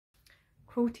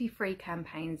cruelty-free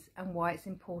campaigns and why it's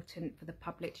important for the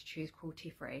public to choose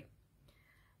cruelty-free.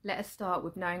 Let us start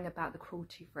with knowing about the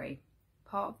cruelty-free.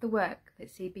 Part of the work that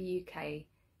CB UK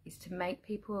is to make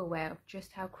people aware of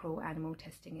just how cruel animal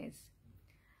testing is.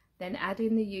 Then add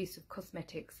in the use of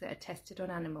cosmetics that are tested on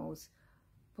animals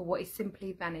for what is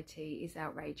simply vanity is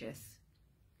outrageous.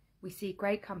 We see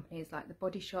great companies like The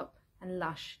Body Shop and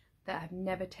Lush that have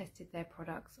never tested their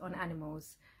products on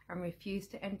animals and refuse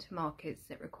to enter markets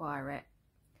that require it.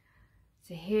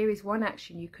 So here is one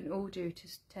action you can all do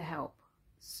to help.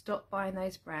 Stop buying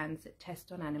those brands that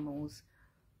test on animals,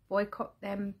 boycott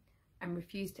them and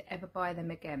refuse to ever buy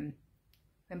them again.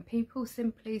 When people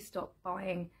simply stop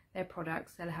buying their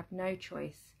products, they'll have no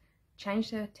choice.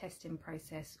 Change their testing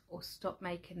process or stop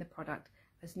making the product,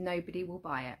 as nobody will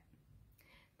buy it.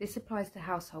 This applies to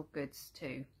household goods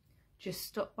too. Just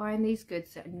stop buying these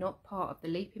goods that are not part of the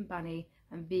Leaping Bunny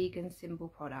and vegan symbol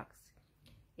products.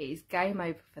 It is game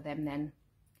over for them then.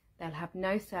 They'll have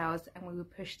no sales and we will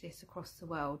push this across the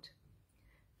world.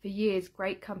 For years,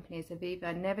 great companies have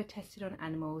either never tested on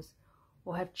animals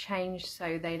or have changed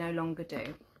so they no longer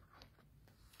do.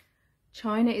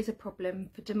 China is a problem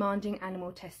for demanding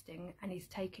animal testing and is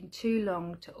taking too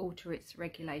long to alter its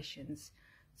regulations.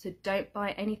 So don't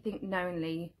buy anything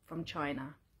knowingly from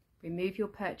China. Remove your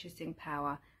purchasing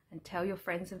power and tell your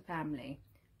friends and family.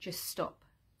 Just stop.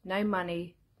 No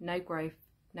money, no growth,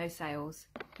 no sales,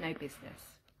 no business.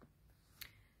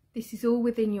 This is all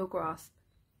within your grasp.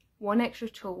 One extra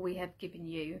tool we have given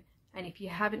you, and if you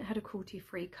haven't had a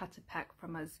cruelty-free cutter pack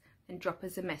from us, then drop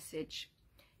us a message,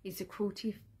 is the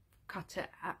Cruelty Cutter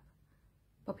app.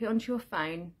 Pop it onto your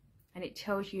phone and it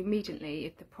tells you immediately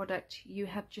if the product you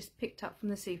have just picked up from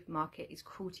the supermarket is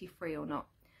cruelty-free or not.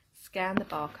 Scan the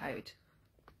barcode.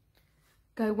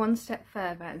 Go one step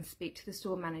further and speak to the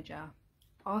store manager.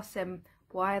 Ask them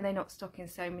why are they not stocking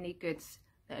so many goods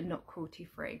that are not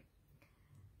cruelty-free.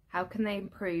 How can they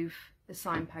improve the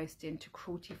signposting to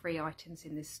cruelty-free items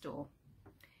in this store?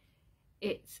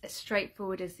 It's as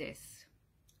straightforward as this.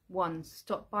 1.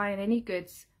 Stop buying any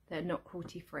goods that are not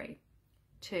cruelty-free.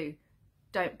 2.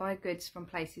 Don't buy goods from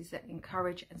places that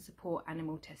encourage and support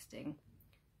animal testing.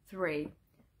 3.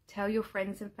 Tell your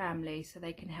friends and family so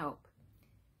they can help.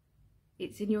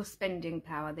 It's in your spending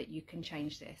power that you can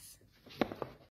change this.